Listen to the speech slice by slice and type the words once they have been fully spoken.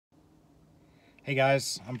Hey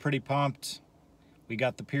guys, I'm pretty pumped. We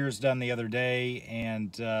got the piers done the other day,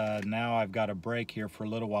 and now I've got a break here for a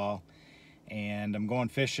little while. And I'm going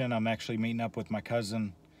fishing. I'm actually meeting up with my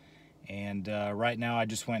cousin. And right now I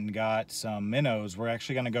just went and got some minnows. We're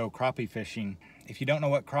actually going to go crappie fishing. If you don't know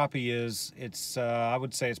what crappie is, it's I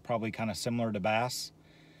would say it's probably kind of similar to bass.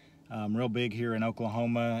 Real big here in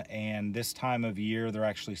Oklahoma, and this time of year they're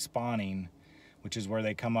actually spawning, which is where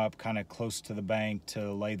they come up kind of close to the bank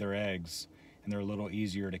to lay their eggs, and they're a little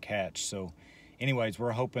easier to catch. So anyways,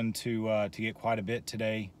 we're hoping to get quite a bit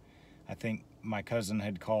today. I think my cousin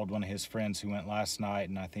had called one of his friends who went last night,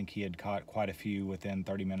 and I think he had caught quite a few within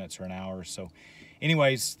 30 minutes or an hour. So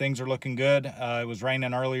anyways, things are looking good. It was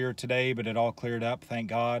raining earlier today, but it all cleared up, thank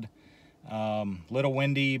God. Little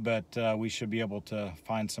windy, but we should be able to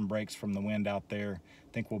find some breaks from the wind out there.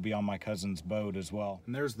 I think we'll be on my cousin's boat as well.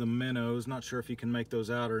 And there's the minnows. Not sure if you can make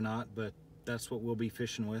those out or not, but that's what we'll be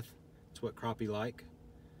fishing with. It's what crappie like,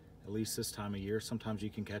 at least this time of year. Sometimes you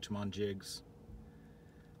can catch them on jigs.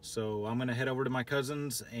 So I'm gonna head over to my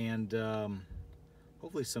cousin's and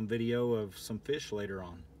hopefully some video of some fish later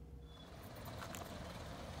on.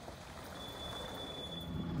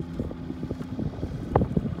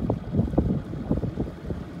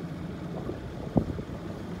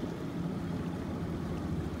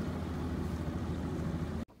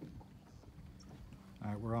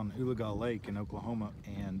 We're on Ulaga Lake in Oklahoma,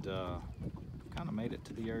 and kind of made it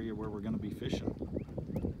to the area where we're going to be fishing.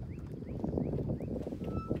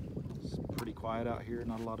 It's pretty quiet out here,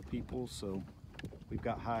 not a lot of people, so we've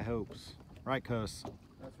got high hopes. Right, Cuss?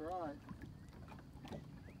 That's right. All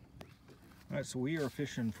right, so we are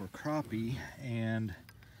fishing for crappie, and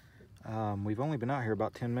we've only been out here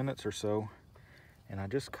about 10 minutes or so, and I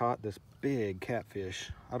just caught this big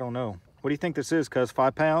catfish. I don't know. What do you think this is, Cuss?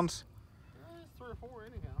 5 pounds? It's 3 or 4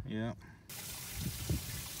 anyhow. Yeah.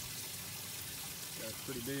 That's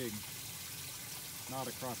pretty big. Not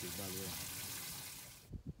a crappie, by the way.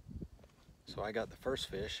 So I got the first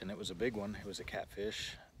fish, and it was a big one. It was a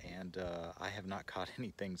catfish, and I have not caught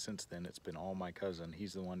anything since then. It's been all my cousin.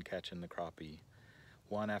 He's the one catching the crappie,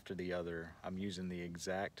 one after the other. I'm using the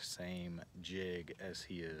exact same jig as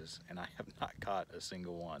he is, and I have not caught a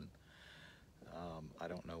single one. I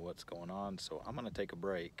don't know what's going on, so I'm gonna take a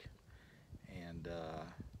break and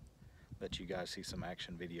let you guys see some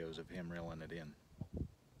action videos of him reeling it in.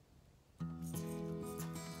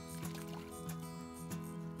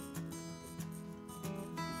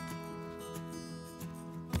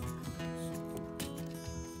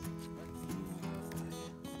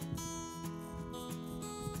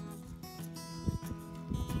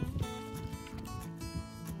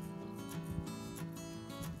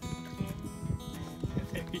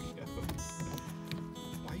 There you go.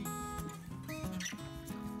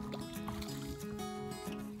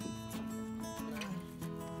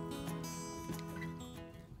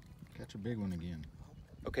 Catch a big one again.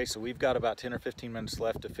 Okay, so we've got about 10 or 15 minutes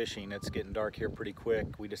left of fishing. It's getting dark here pretty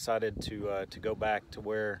quick. We decided to go back to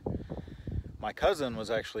where my cousin was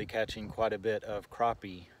actually catching quite a bit of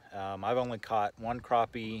crappie. I've only caught 1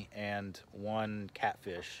 crappie and 1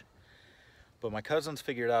 catfish, but my cousin's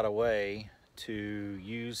figured out a way to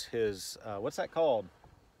use his, what's that called?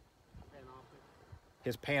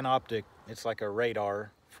 His Panoptic. It's like a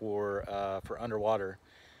radar for underwater.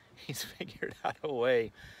 He's figured out a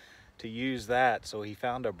way to use that. So he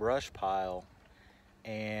found a brush pile,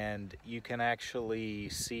 and you can actually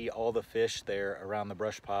see all the fish there around the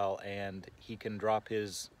brush pile, and he can drop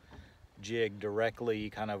his jig directly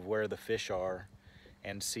kind of where the fish are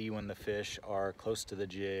and see when the fish are close to the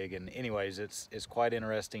jig. And anyways, it's quite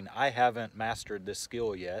interesting. I haven't mastered this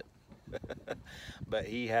skill yet, but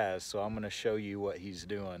he has, so I'm going to show you what he's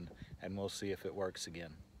doing, and we'll see if it works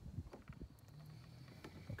again.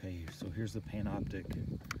 Okay, so here's the Panoptic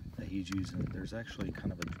that he's using. There's actually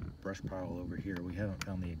kind of a brush pile over here. We haven't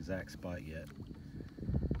found the exact spot yet,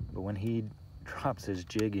 but when he drops his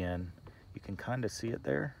jig in, you can kind of see it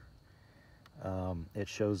there. It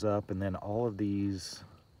shows up, and then all of these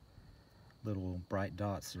little bright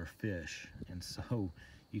dots are fish, and so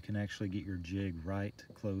you can actually get your jig right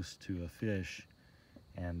close to a fish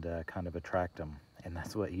and kind of attract them, and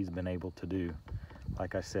that's what he's been able to do.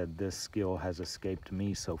 Like I said, this skill has escaped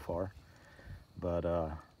me so far, but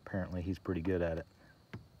apparently he's pretty good at it.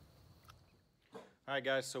 All right,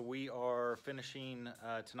 guys, so we are finishing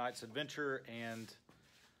tonight's adventure, and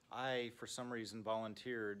I, for some reason,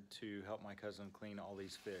 volunteered to help my cousin clean all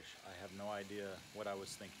these fish. I have no idea what I was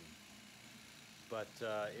thinking. But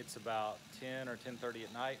it's about 10 or 10:30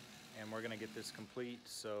 at night, and we're gonna get this complete.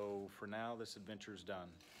 So for now, this adventure's done.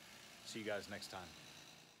 See you guys next time.